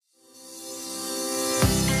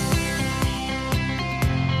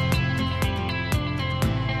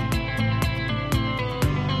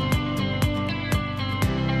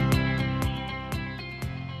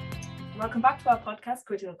our podcast,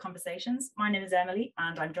 Critical Conversations. My name is Emily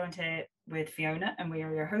and I'm joined here with Fiona, and we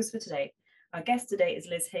are your hosts for today. Our guest today is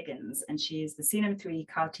Liz Higgins, and she is the CNM3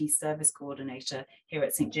 CAR-T Service Coordinator here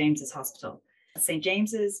at St James's Hospital. St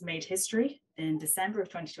James's made history in December of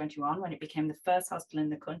 2021 when it became the first hospital in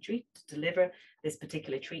the country to deliver this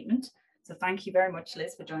particular treatment. So thank you very much,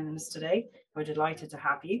 Liz, for joining us today. We're delighted to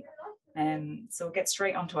have you. So we'll get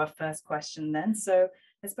straight onto our first question then. So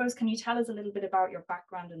I suppose, can you tell us a little bit about your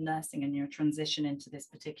background in nursing and your transition into this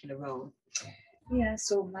particular role? Yeah,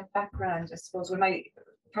 so my background, I suppose,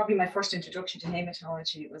 probably my first introduction to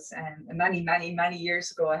haematology was many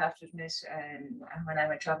years ago, I have to admit, when I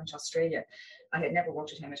went traveling to Australia. I had never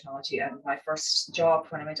worked with haematology, and my first job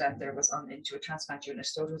when I went out there was into a transplant unit.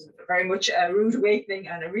 So it was very much a rude awakening,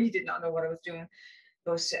 and I really did not know what I was doing.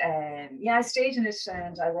 But yeah, I stayed in it,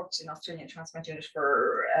 and I worked in Australian transplant unit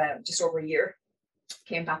for just over a year.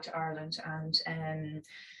 Came back to Ireland, and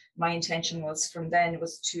my intention was from then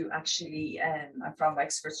was to actually, I'm from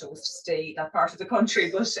Wexford, so it was to stay that part of the country,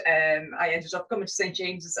 but I ended up coming to St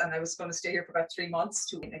James's, and I was going to stay here for about 3 months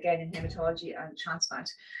to again in haematology and transplant.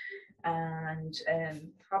 And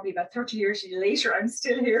probably about 30 years later, I'm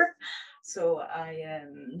still here. So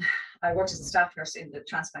I worked as a staff nurse in the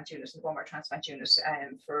transplant unit, the Beaumont transplant unit,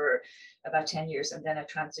 for about 10 years, and then I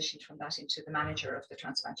transitioned from that into the manager of the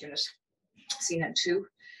transplant unit, CNM2.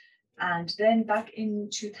 And then back in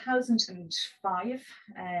 2005,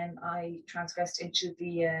 I transgressed into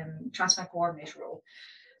the transplant coordinator role.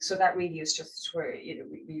 So that really is just where,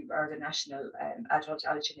 we are the national adult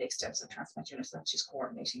allogeneic stem cell transplant unit, so that's just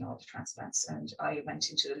coordinating all the transplants. And I went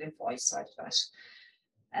into the lymphoid side of that.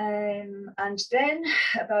 And then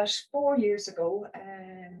about 4 years ago,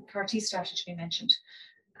 CAR-T started to be mentioned.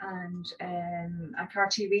 And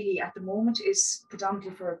CAR-T really at the moment is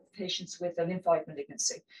predominantly for patients with a lymphoid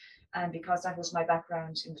malignancy. And because that was my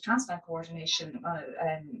background in the transplant coordination,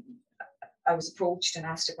 I was approached and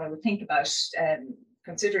asked if I would think about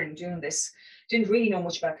considering doing this. Didn't really know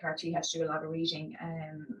much about CAR-T, had to do a lot of reading.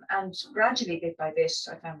 And gradually, bit by bit,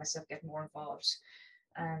 I found myself getting more involved.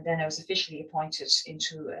 And then I was officially appointed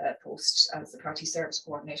into a post as the CAR-T service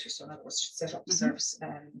coordinator. So in other words, set up the service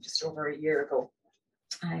just over a year ago.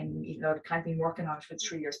 And I'd kind of been working on it for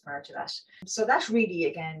 3 years prior to that. So that really,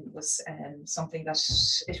 again, was something that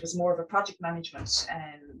it was more of a project management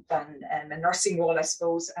than a nursing role, I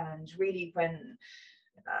suppose. And really, when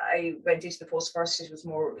I went into the post first, it was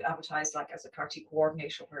more advertised like as a CAR-T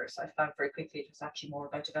coordinator, whereas I found very quickly it was actually more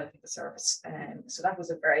about developing the service. So that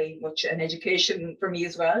was a very much an education for me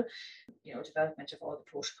as well. Development of all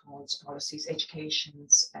the protocols, policies,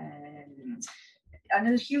 educations, and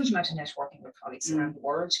a huge amount of networking with colleagues around the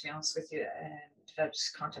world, to be honest with you. Developed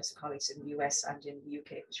contacts with colleagues in the US and in the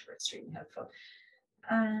UK, which were extremely helpful.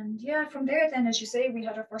 And yeah, from there then, as you say, we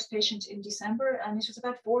had our first patient in December, and it was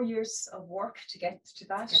about 4 years of work to get to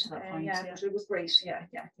that. Point, but it was great. Yeah.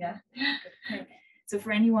 Okay. So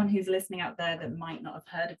for anyone who's listening out there that might not have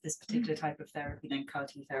heard of this particular type of therapy, then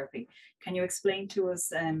CAR-T therapy, can you explain to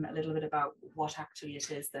us a little bit about what actually it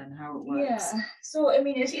is then, how it works? Yeah, so I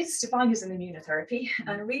mean, it is defined as an immunotherapy,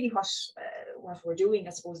 and really what we're doing,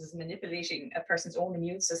 I suppose, is manipulating a person's own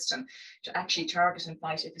immune system to actually target and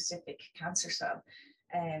fight a specific cancer cell.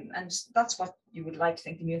 And that's what you would like to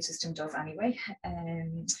think the immune system does anyway.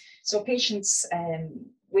 So patients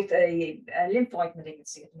with a lymphoid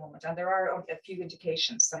malignancy at the moment, and there are a few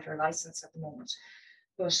indications that are licensed at the moment,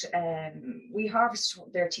 but we harvest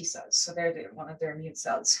their T cells, so they're one of their immune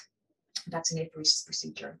cells. That's an apheresis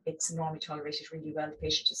procedure. It's normally tolerated really well. The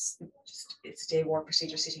patient it's a day war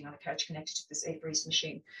procedure, sitting on a couch connected to this apheresis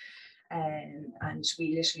machine. And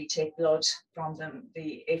we literally take blood from them.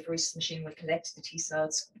 The apheresis machine will collect the T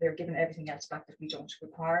cells. They're given everything else back that we don't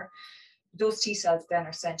require. Those T cells then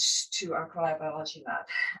are sent to our cryobiology lab.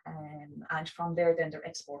 And from there, then they're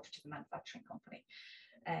exported to the manufacturing company.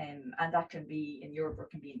 And that can be in Europe or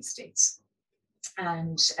can be in the States.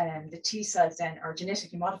 And the T cells then are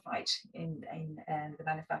genetically modified in the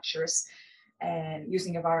manufacturers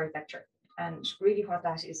using a viral vector. And really what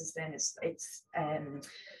that is it's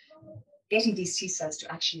getting these T cells to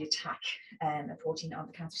actually attack a protein on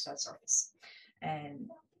the cancer cell surface. And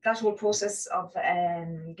that whole process of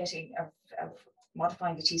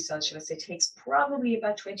modifying the T cells, should I say, takes probably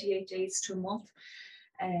about 28 days to a month.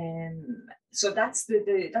 So that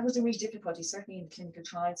was a real difficulty, certainly in the clinical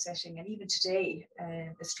trial setting, and even today,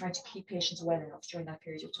 is trying to keep patients well enough during that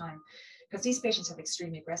period of time, because these patients have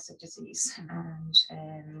extremely aggressive disease, and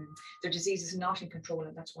their disease is not in control,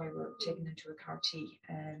 and that's why we're taking them to a CAR-T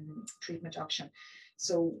treatment option.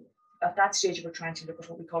 So at that stage, we're trying to look at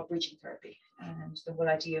what we call bridging therapy. And the whole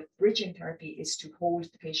idea of bridging therapy is to hold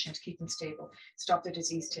the patient, keep them stable, stop the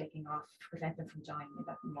disease taking off, prevent them from dying in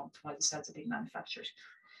that month while the cells are being manufactured.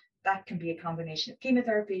 That can be a combination of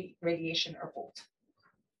chemotherapy, radiation, or both.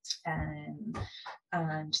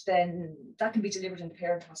 And then that can be delivered in the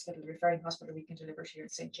parent hospital, the referring hospital. We can deliver it here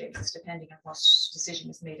at St. James, depending on what decision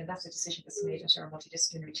is made. And that's a decision that's made at our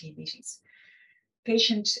multidisciplinary team meetings.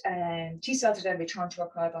 Patient T cells are then returned to our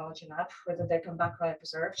cryobiology lab, whether they come back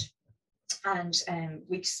cryopreserved, and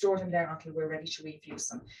we store them there until we're ready to reinfuse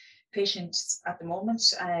them. Patients at the moment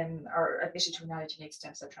are admitted to an allogeneic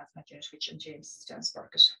stem cell transplant unit, which in James is down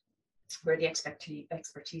Sparket, where the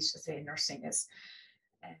expertise, say, in nursing is.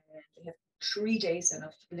 They have 3 days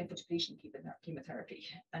of lymphodepletion chemotherapy,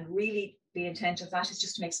 and really the intent of that is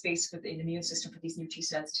just to make space for the immune system for these new T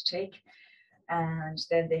cells to take. And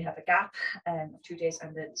then they have a gap of 2 days,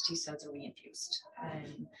 and then the T cells are reinfused.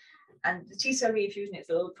 And the T cell reinfusion is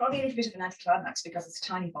probably a little bit of an anticlimax because it's a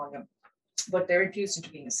tiny volume, but they're infused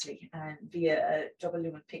intravenously via a double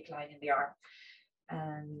lumen PICC line in the arm.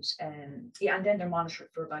 And then they're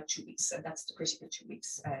monitored for about 2 weeks, and that's the critical 2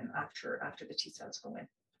 weeks after the T cells go in.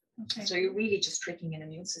 Okay. So you're really just tricking an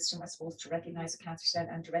immune system, I suppose, to recognize a cancer cell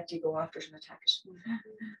and directly go after it and attack it.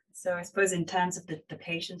 So I suppose in terms of the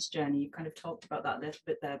patient's journey, you kind of talked about that a little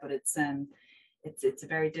bit there, but it's a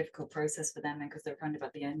very difficult process for them because they're kind of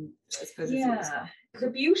at the end, I suppose. Yeah, the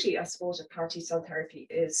beauty, I suppose, of CAR T cell therapy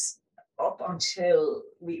is up until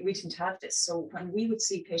we didn't have this. So when we would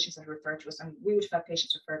see patients that are referred to us, and we would have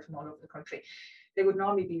patients referred from all over the country, they would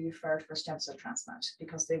normally be referred for stem cell transplant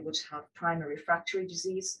because they would have primary refractory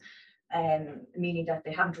disease, meaning that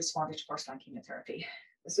they haven't responded to first-line chemotherapy.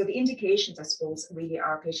 So the indications, I suppose, really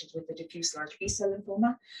are patients with the diffuse large B-cell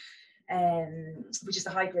lymphoma, which is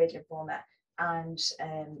the high-grade lymphoma, and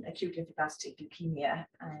acute lymphoblastic leukemia,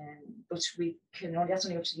 but that's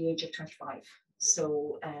only up to the age of 25.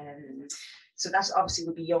 So that obviously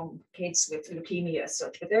would be young kids with leukemia as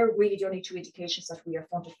such, but they're really the only 2 indications that we are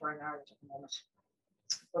funded for in Ireland at the moment.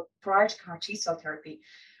 But prior to CAR T cell therapy,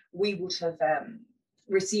 we would have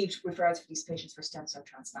received referrals for these patients for stem cell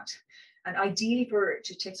transplant. And ideally,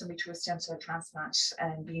 to take somebody through a stem cell transplant,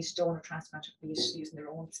 and be it donor transplant or be it using their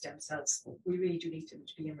own stem cells, we really do need them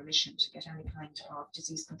to be in remission to get any kind of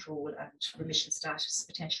disease control and remission status,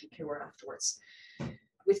 potentially cure afterwards.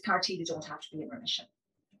 With CAR T, they don't have to be in remission.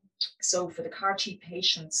 So for the CAR T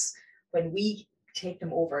patients, when we take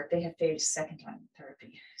them over, they have failed second-line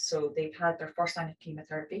therapy. So they've had their first line of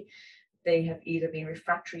chemotherapy. They have either been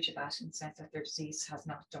refractory to that in the sense that their disease has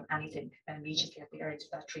not done anything immediately at the end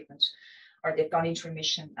of that treatment, or they've gone into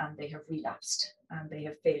remission and they have relapsed and they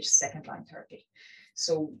have failed second-line therapy.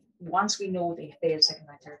 So once we know they failed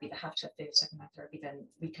second-line therapy, they have to have failed second-line therapy, then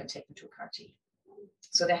we can take them to a CAR T.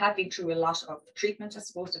 So they have been through a lot of treatment, I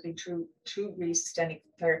suppose. They've been through 2 really systemic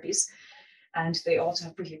therapies, and they also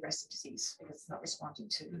have pretty aggressive disease because it's not responding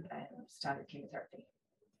to standard chemotherapy.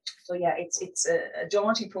 So yeah, it's a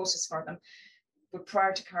daunting process for them. But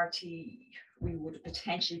prior to CAR T, we would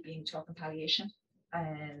potentially be talking palliation,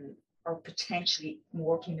 or potentially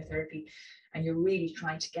more chemotherapy, and you're really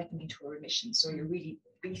trying to get them into a remission. So you're really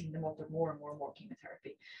beating them up with more and more and more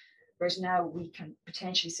chemotherapy. Whereas now we can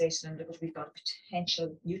potentially say to them, look, we've got a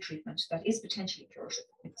potential new treatment that is potentially curative.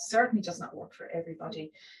 It certainly does not work for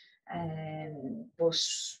everybody. But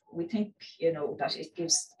we think, that it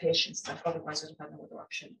gives patients that otherwise would have had no other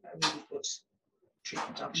option a really good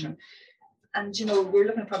treatment option. And, we're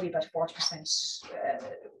looking at probably about 40%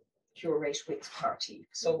 cure rate with CAR T.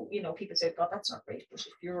 So, people say, God, that's not great. But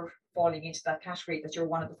if you're falling into that category, that you're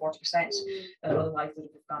one of the 40% that otherwise would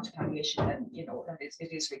have gone to palliation, then,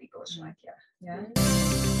 it is really good. Like, yeah.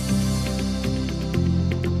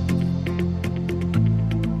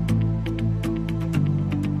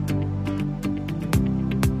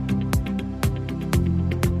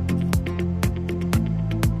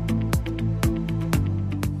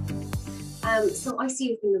 So ICU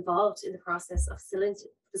has been involved in the process of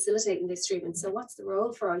facilitating this treatment. So what's the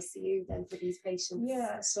role for ICU then for these patients?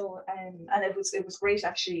 Yeah, so and it was great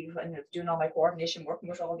actually when doing all my coordination, working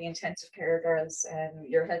with all the intensive care girls.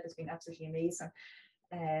 Your help has been absolutely amazing.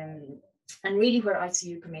 And really where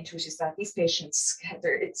ICU come into it is that these patients,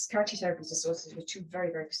 CAR T therapy is associated with 2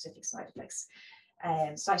 very, very specific side effects.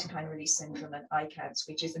 Cytokine release syndrome and ICANS,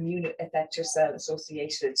 which is immune effector cell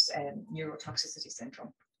associated neurotoxicity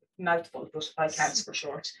syndrome. Mouthful, but ICANS for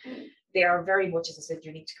short. They are very much, as I said,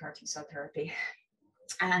 unique to CAR T cell therapy.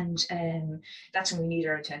 And that's when we need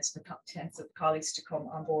our intensive colleagues to come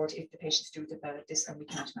on board if the patients do develop this and we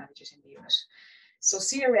can't manage it in the unit. So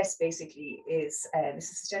CRS basically is a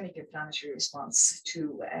systemic inflammatory response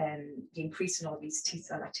to the increase in all these T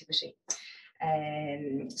cell activity.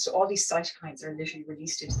 So all these cytokines are literally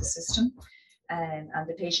released into the system, and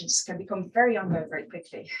the patients can become very unwell very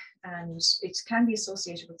quickly. And it can be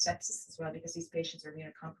associated with sepsis as well, because these patients are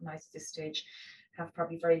immunocompromised at this stage, have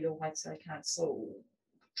probably very low white cell count. So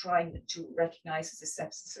trying to recognize as a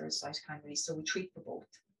sepsis or a cytokine release, so we treat for both.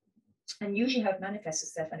 And usually how it manifests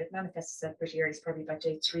itself, and it manifests itself pretty early, probably by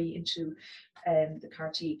day 3 into the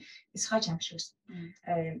CAR-T, is high temperatures.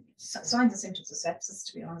 Signs and symptoms of sepsis,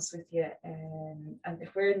 to be honest with you. And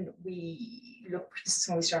when we look, this is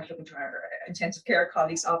when we start looking to our intensive care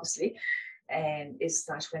colleagues, obviously, is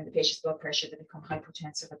that when the patient's blood pressure, they become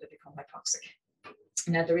hypotensive or they become hypoxic.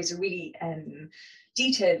 Now, there is a really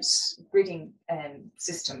detailed grading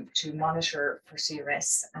system to monitor for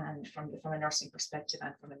CRS, and from a nursing perspective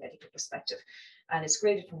and from a medical perspective. And it's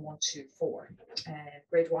graded from 1 to 4,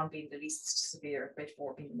 grade 1 being the least severe, grade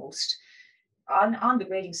 4 being the most. On the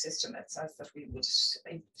grading system, it says that we would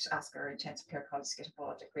ask our intensive care colleagues to get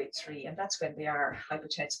involved at grade 3, and that's when they are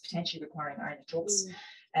hypotensive, potentially requiring inotropes,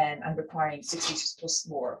 and requiring 6 liters plus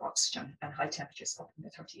more of oxygen and high temperatures up in the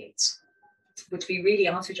 38s. But to be really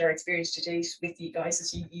honest with our experience to date with you guys,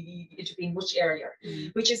 is you intervene much earlier,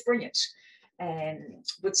 which is brilliant.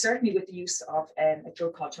 But certainly with the use of a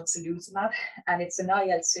drug called tocilizumab, and it's an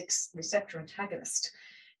IL-6 receptor antagonist,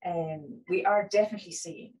 we are definitely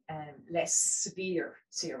seeing less severe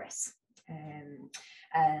CRS.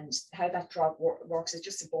 And how that drug works, it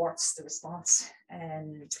just aborts the response.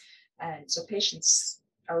 And so patients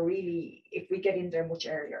are really, if we get in there much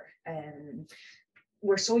earlier,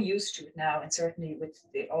 we're so used to it now, and certainly with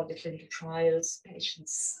all the clinical trials,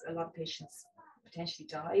 a lot of patients potentially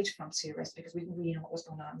died from CRS because we didn't really know what was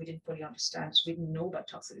going on. We didn't fully understand. We didn't know about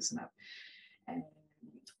tocilizumab.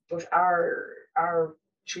 But our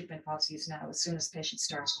treatment policy is now, as soon as patients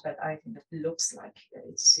start to develop anything that looks like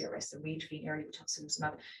it's CRS, and we intervene early with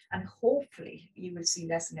tocilizumab, and hopefully you will see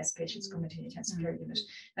less and less patients come into the intensive care unit.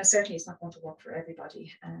 Now, certainly it's not going to work for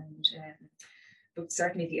everybody, but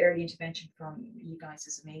certainly the early intervention from you guys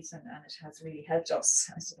is amazing, and it has really helped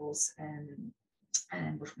us, I suppose.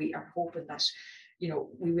 But we are hoping that,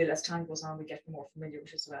 we will, as time goes on, we get more familiar with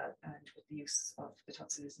it as well, and with the use of the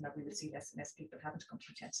tocilizumab, we will see less and less people having to come to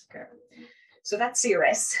intensive care. So that's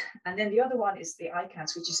CRS. And then the other one is the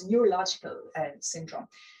ICANS, which is a neurological syndrome.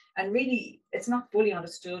 And really, it's not fully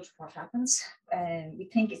understood what happens. We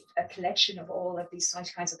think it's a collection of all of these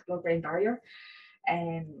cytokines of the blood-brain barrier.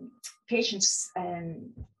 Patients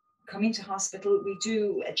come into hospital, we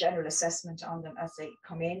do a general assessment on them as they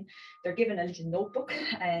come in. They're given a little notebook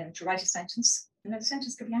to write a sentence. And the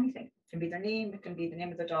sentence could be anything. It can be their name, it can be the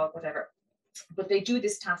name of the dog, whatever. But they do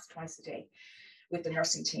this task twice a day with the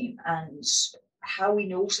nursing team. And how we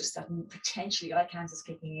notice that potentially ICANS is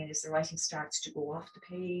kicking in is the writing starts to go off the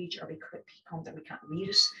page, or become that we can't read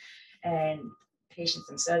it. And patients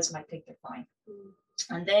themselves might think they're fine.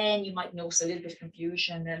 And then you might notice a little bit of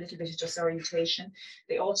confusion, a little bit of disorientation.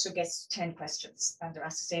 They also get 10 questions, and they're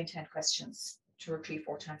asked the same 10 questions 2 or 3,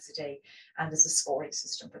 4 times a day. And there's a scoring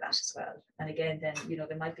system for that as well. And again, then,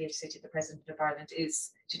 they might be able to say to the President of Ireland is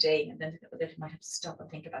today, and then they might have to stop and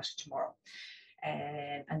think about it tomorrow.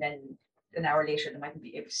 And then an hour later, they mightn't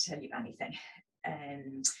be able to tell you anything.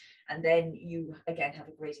 And then you, again, have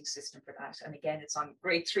a grading system for that. And again, it's on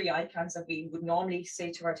grade 3 ICANS that we would normally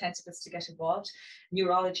say to our intensivists to get involved.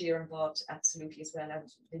 Neurology are involved absolutely as well. And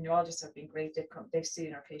the neurologists have been great. They've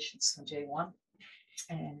seen our patients from day 1.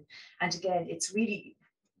 And again, it's really,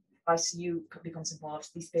 ICU becomes involved.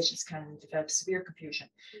 These patients can develop severe confusion,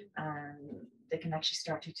 and they can actually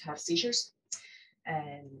start to have seizures.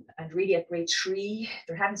 And really at grade 3,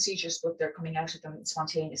 they're having seizures, but they're coming out of them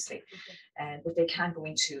spontaneously. But they can go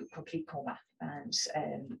into complete coma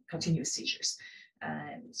and continuous seizures.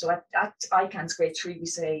 So at ICANS grade 3, we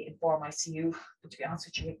say inform ICU. But to be honest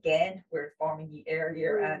with you, again, we're informing you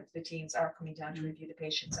earlier, and the teams are coming down to review the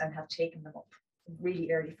patients and have taken them up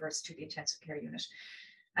really early first to the intensive care unit.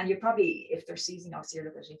 And you probably, if they're seizing, obviously you're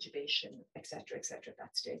looking at intubation, etc., at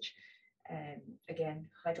that stage. Again,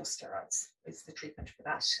 high dose steroids is the treatment for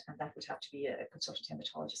that, and that would have to be a consultant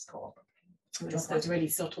hematologist call. Those really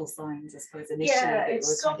subtle signs, I suppose, initially. Yeah,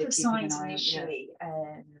 it's subtle signs initially,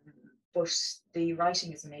 but the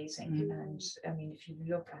writing is amazing. And I mean, if you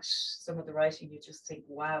look at some of the writing, you just think,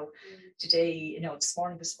 wow, today, this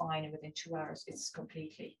morning was fine, and within 2 hours, it's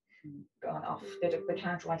completely gone off. They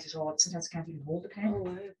can't write at all. Sometimes they can't even hold the pen. Oh,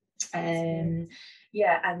 wow. And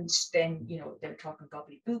then they're talking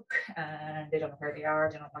gobbledygook, and they don't know where they are,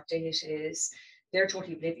 they don't know what day it is. they're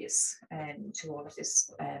totally oblivious to all of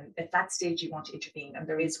this. At that stage, you want to intervene, and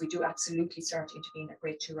we do absolutely start to intervene at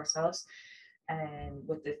grade 2 ourselves,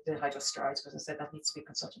 with the high dose steroids. But as I said, that needs to be a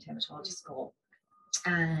consultant hematologist call,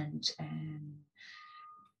 and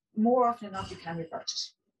more often than not, you can revert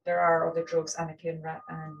it. There are other drugs, anakinra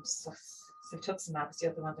and cetuximab is the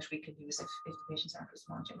other one that we can use if the patients aren't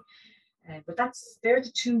responding. But they're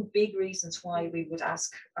the two big reasons why we would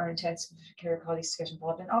ask our intensive care colleagues to get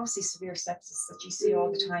involved. And obviously severe sepsis that you see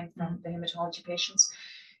all the time from the hematology patients.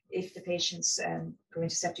 If the patients go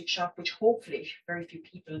into septic shock, which hopefully very few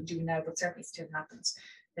people do now, but certainly still happens,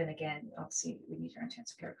 then again, obviously we need our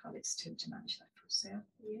intensive care colleagues to manage that for us.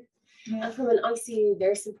 Yeah. And from an ICU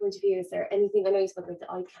nursing point of view, is there anything, I know you spoke about the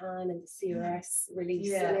ICAN and the CRS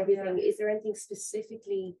release and everything, is there anything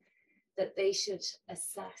specifically that they should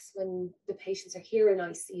assess when the patients are here in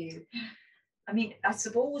ICU? I mean, I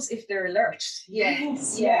suppose if they're alert,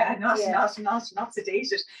 not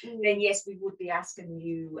sedated, then yes, we would be asking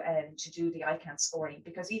you to do the ICANS scoring,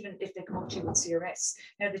 because even if they come up to you with CRS,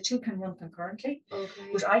 now the two can run concurrently,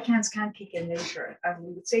 but ICANS can kick in later. And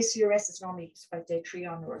we would say CRS is normally about day 3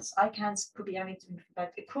 onwards. ICANS could be anything,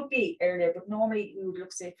 but it could be earlier, but normally we would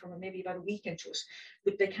look, say, from maybe about a week into it.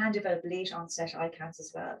 But they can develop late onset ICANS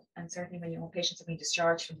as well. And certainly when your patients have been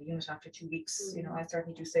discharged from the unit after 2 weeks, you know, I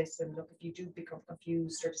certainly do say to them, look, if you do become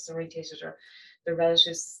confused or disorientated, or the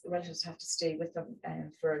relatives have to stay with them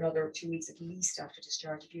for another 2 weeks at least after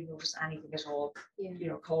discharge. If you notice anything at all, you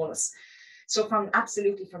know, call us. So from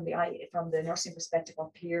the nursing perspective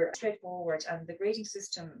up here, straightforward. And the grading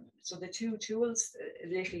system, so the two tools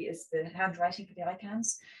literally is the handwriting for the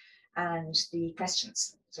ICANS and the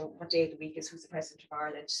questions. So what day of the week is, who's the president of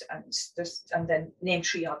Ireland, and then name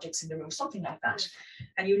 3 objects in the room, something like that.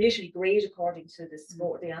 And you literally grade according to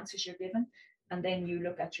the answers you're given. And then you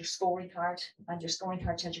look at your scoring card, and your scoring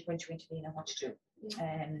card tells you when to intervene and what to do.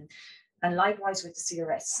 And likewise with the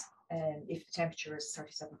CRS, if the temperature is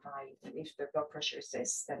 37.5, if the blood pressure is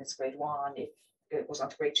this, then it's grade 1. If it goes on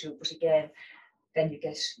to grade 2, but again, then you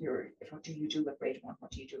get what do you do with grade 1?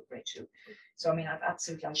 What do you do with grade 2? So I mean, I've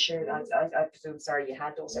shared. I presume, sorry, you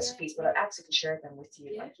had those SOPs, but I've absolutely shared them with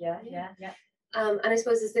you. And I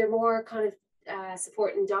suppose, is there more kind of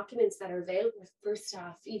supporting documents that are available for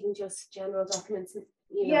staff, even just general documents?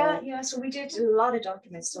 You know? So we did a lot of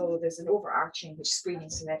documents. So there's an overarching screening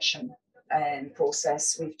selection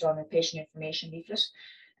process. We've done a patient information leaflet.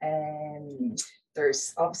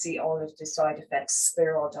 There's obviously all of the side effects,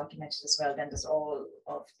 they're all documented as well. Then there's all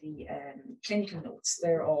of the clinical notes,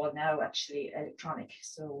 they're all now actually electronic.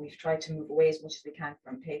 So we've tried to move away as much as we can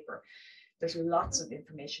from paper. There's lots of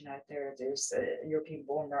information out there. There's a European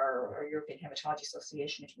Bone Marrow or European Hematology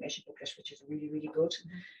Association information booklet, which is really, really good.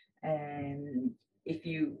 If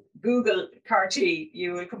you Google CAR-T,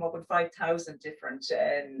 you will come up with 5,000 different,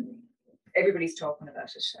 everybody's talking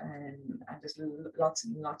about it, and there's lots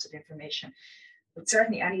and lots of information. But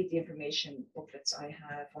certainly any of the information booklets I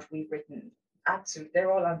have, what we've written, absolutely,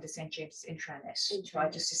 they're all on the St. James intranet. Try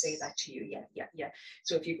just to say that to you.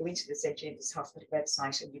 So if you go into the St. James Hospital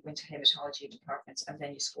website and you go into hematology departments, and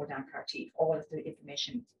then you scroll down CAR-T, all of the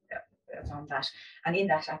information is on that. And in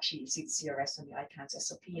that, actually, you see the CRS and the ICANS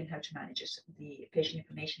SOP and how to manage it. The patient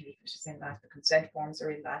information leaflet is in that. The consent forms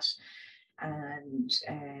are in that. And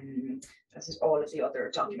this is all of the other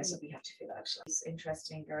documents that we have to fill out. It's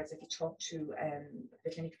interesting, girls, if you talk to the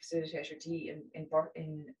clinical facilitator D in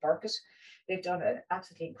Burkett, they've done an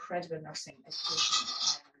absolutely incredible nursing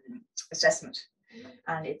education assessment.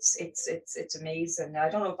 And it's amazing. Now, I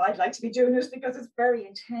don't know if I'd like to be doing this because it's very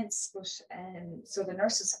intense, but so the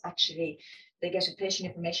nurses actually, they get a patient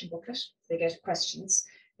information booklet, they get questions,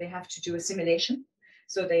 they have to do a simulation.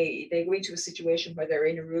 So they go into a situation where they're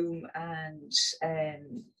in a room, and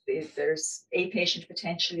there's a patient,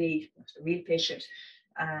 potentially a real patient,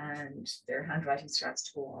 and their handwriting starts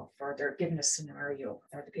to go off, or they're given a scenario,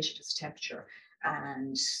 or the patient has a temperature,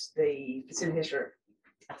 and the facilitator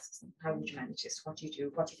asks them, how would you manage this? What do you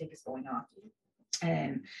do? What do you think is going on?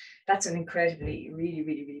 That's an incredibly, really,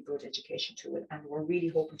 really, really good education tool, and we're really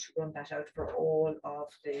hoping to run that out for all of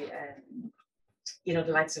the the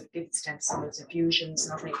likes of given stem cells, infusions,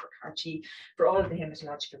 not only for CAR-T, for all of the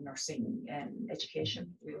hematological nursing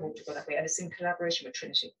education. We hope to go that way, and it's in collaboration with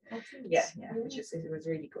Trinity. Which it was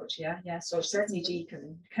really good. So certainly G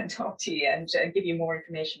can talk to you and give you more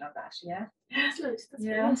information on that. Excellent. That's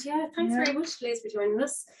brilliant. Thanks very much, Liz, for joining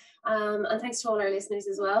us, and thanks to all our listeners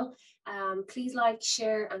as well. Please like,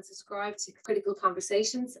 share, and subscribe to Critical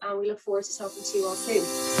Conversations, and we look forward to talking to you all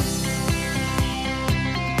soon.